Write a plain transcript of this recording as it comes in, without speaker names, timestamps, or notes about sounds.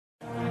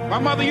My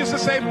mother used to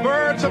say,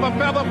 birds of a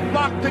feather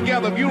flock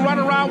together. If you run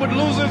around with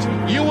losers,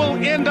 you will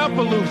end up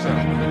a loser.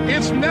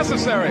 It's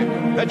necessary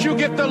that you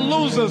get the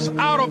losers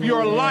out of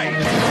your life.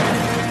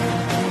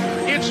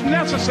 It's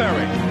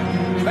necessary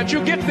that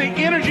you get the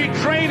energy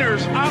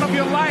drainers out of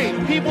your life.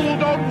 People who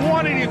don't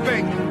want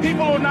anything.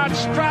 People who are not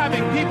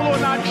striving. People who are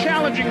not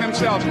challenging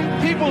themselves.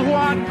 People who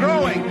aren't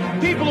growing.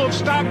 People who have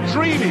stopped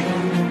dreaming.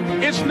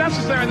 It's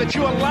necessary that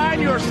you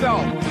align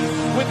yourself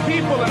with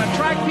people and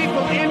attract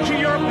people into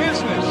your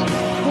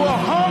business who are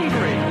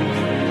hungry,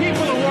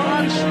 people who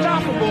are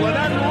unstoppable and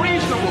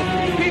unreasonable,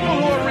 people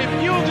who are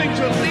refusing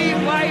to leave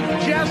life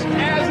just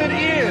as it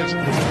is.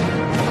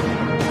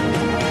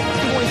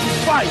 I'm going to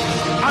fight.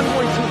 I'm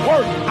going to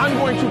work. I'm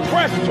going to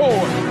press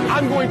toward.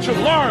 I'm going to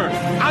learn.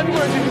 I'm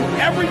going to do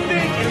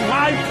everything in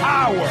my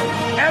power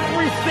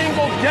every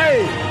single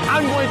day.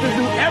 I'm going to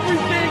do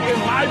everything in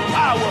my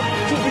power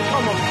to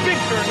become a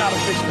victor, not a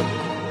victim.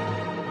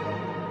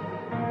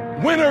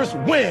 Winners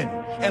win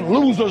and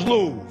losers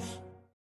lose.